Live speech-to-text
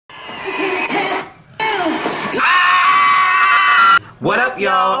What up,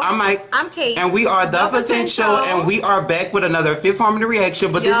 y'all? I'm Mike. I'm Kate. And we are The Potential, and we are back with another Fifth Harmony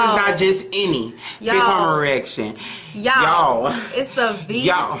reaction, but this is not just any Fifth Harmony reaction. Y'all, it's the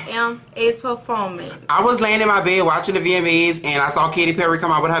VMAs performance. I was laying in my bed watching the VMAs, and I saw Katy Perry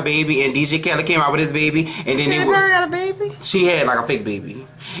come out with her baby, and DJ Khaled came out with his baby, and then Katy Perry got a baby? She had like a fake baby.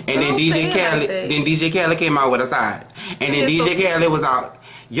 And then DJ Khaled came out with a side. And then DJ Khaled was out.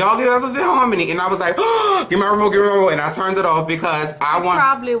 Y'all give us a Fifth Harmony, and I was like, oh, give me my remote, and I turned it off because I want.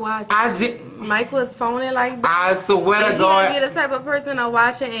 Probably watch. I did. Mike was phoning like that. I swear to God. He be the type of person to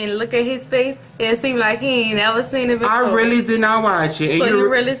watch it and look at his face. It seemed like he ain't never seen it before. I really did not watch it. So you're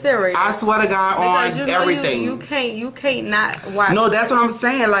really serious? I swear to God, because on everything. You can't not watch. No, that's what I'm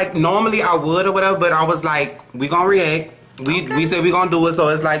saying. Like normally I would or whatever, but I was like, we gonna react. We said we gonna do it, so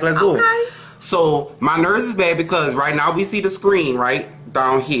it's like let's do it. So my nerves is bad because right now we see the screen right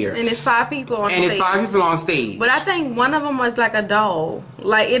down here, and it's 5 people on stage. And it's 5 people on stage. But I think one of them was like a doll.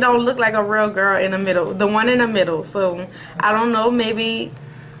 Like it don't look like a real girl in the middle. The one in the middle. So I don't know. Maybe.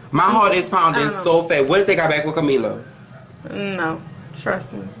 My heart is pounding so fast. What if they got back with Camila? No,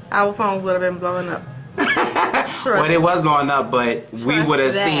 trust me. Our phones would have been blowing up. Well, it was blowing up, but we would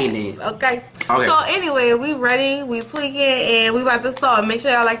have seen it. Okay. So anyway, we ready, we tweaking, and we about to start. Make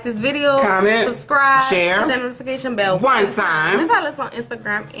sure y'all like this video, comment, subscribe, share, hit that notification bell one time. And follow us on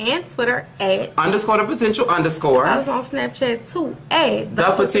Instagram and Twitter at _the potential_. Follow us on Snapchat too at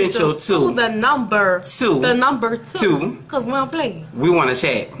the potential 2. The number 2. The number 2. Cause we don't play. We want to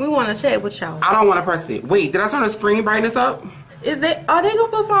chat. We want to chat with y'all. I don't want to press it. Wait, did I turn the screen brightness up? Are they gonna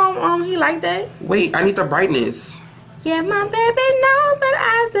perform He Like That? Wait, I need the brightness. Yeah, my baby knows that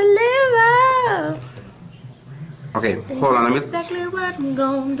I deliver. Okay, hold on, let me. Exactly what I'm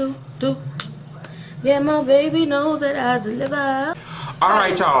gonna do. Yeah, my baby knows that I deliver.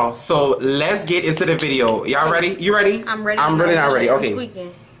 Alright, y'all, so let's get into the video. Y'all ready? You ready? I'm ready. I'm really not ready. Okay.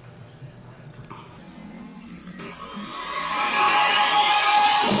 Tweaking.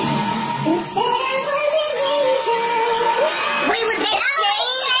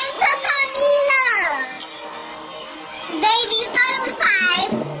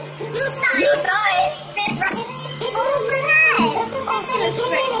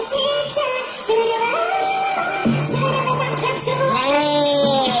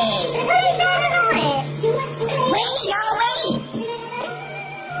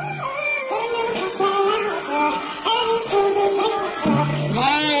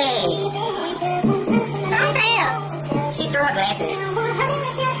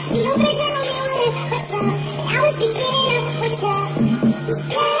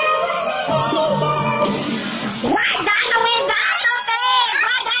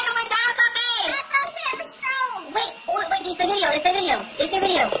 It's the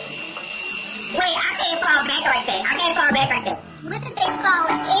video. Wait, I can't fall back like that. I can't fall back like that. What did they fall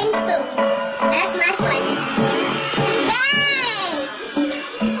into? That's my question. Dang!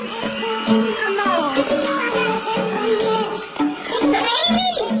 Come on. The baby!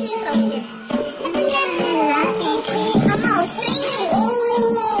 Come on, sing.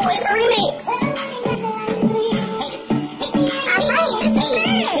 Ooh, it's a remix. I like this.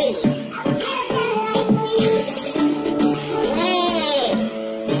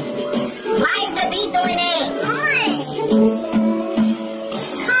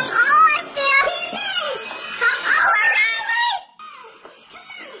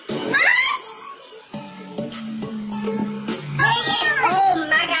 Oh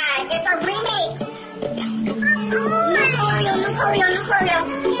my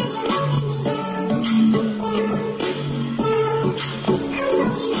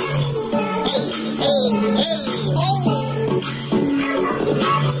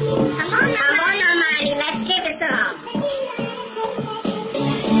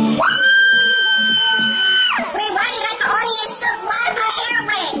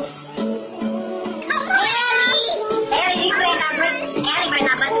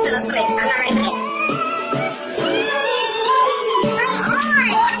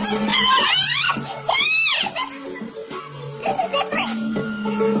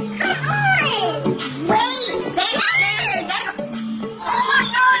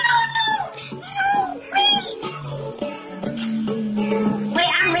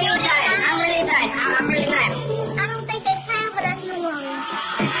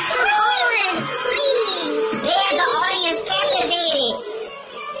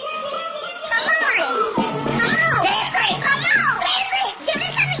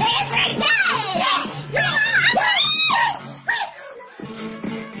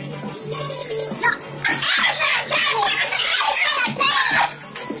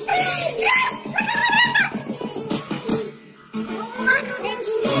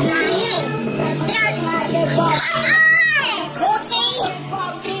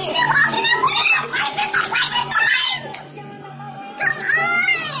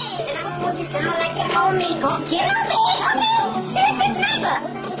don't like to hold me. Go get on me, okay? She's a neighbor.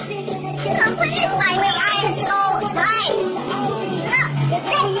 Don't please like me. I am so tight.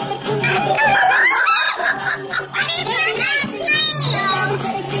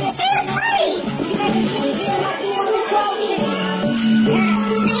 She's free.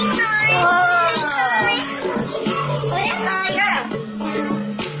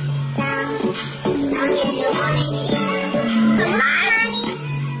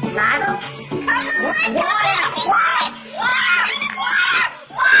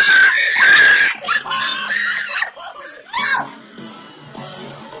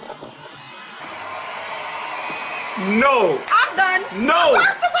 No. I'm done. No.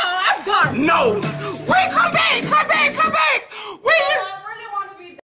 First of all, I'm done. No. Wait, come back. Come back. Come back.